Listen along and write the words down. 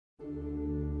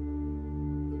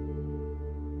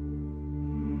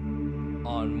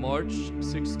On March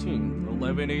 16,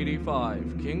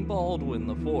 1185, King Baldwin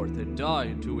IV had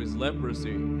died to his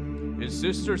leprosy. His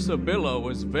sister Sibylla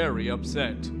was very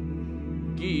upset.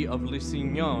 Guy of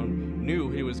Lusignan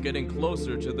knew he was getting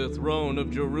closer to the throne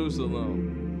of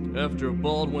Jerusalem. After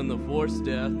Baldwin IV's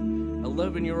death,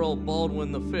 11-year-old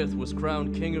Baldwin V was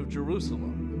crowned King of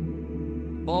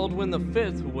Jerusalem. Baldwin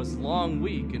V, who was long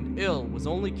weak and ill, was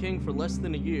only king for less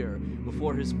than a year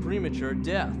before his premature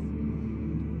death.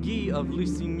 Guy of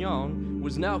Lusignan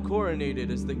was now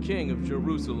coronated as the King of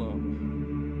Jerusalem.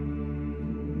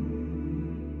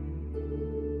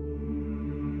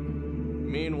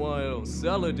 Meanwhile,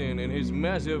 Saladin and his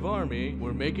massive army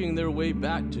were making their way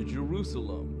back to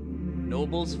Jerusalem.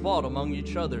 Nobles fought among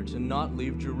each other to not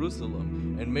leave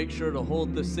Jerusalem and make sure to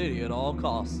hold the city at all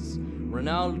costs.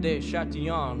 Renaud de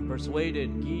Chatillon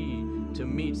persuaded Guy to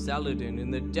meet Saladin in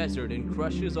the desert and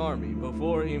crush his army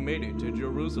before he made it to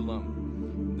Jerusalem.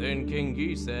 Then King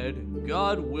Guy said,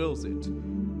 "God wills it."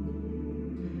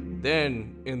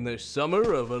 Then, in the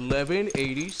summer of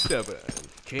 1187,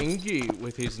 King Guy,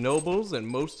 with his nobles and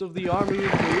most of the army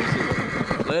of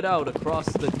Jerusalem, led out across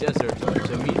the desert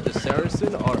to meet the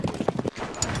Saracen army.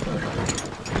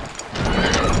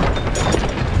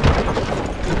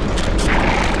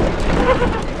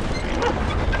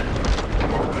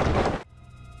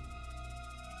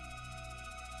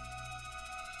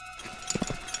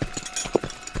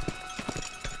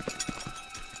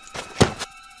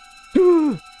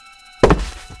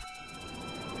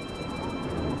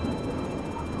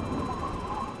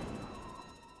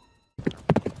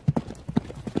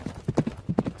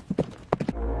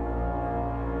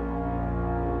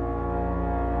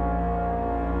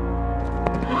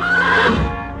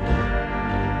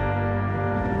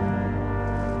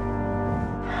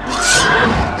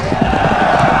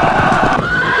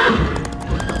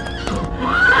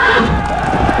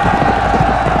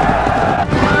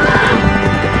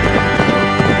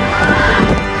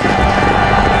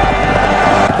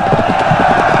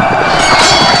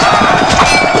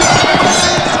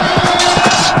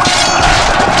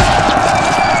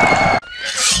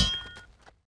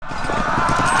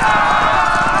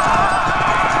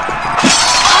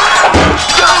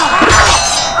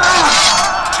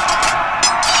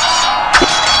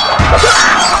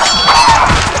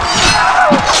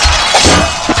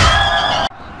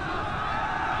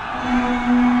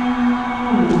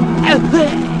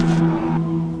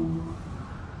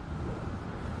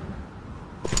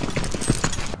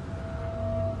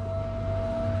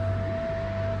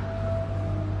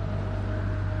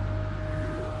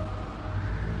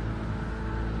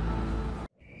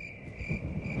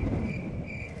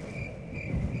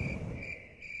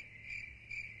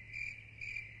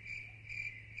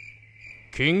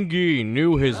 King Guy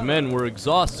knew his men were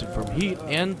exhausted from heat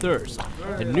and thirst,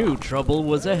 and knew trouble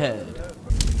was ahead.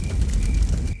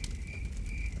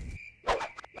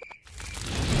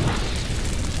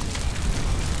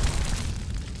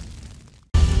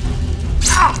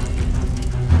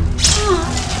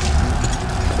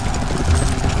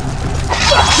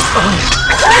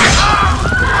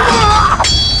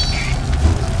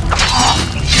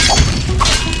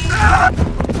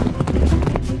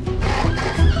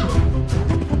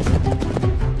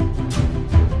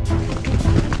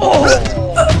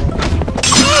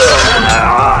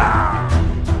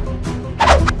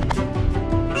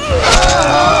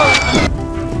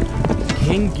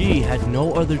 King Guy had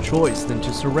no other choice than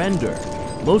to surrender.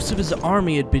 Most of his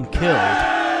army had been killed.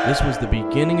 This was the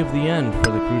beginning of the end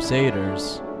for the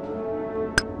Crusaders.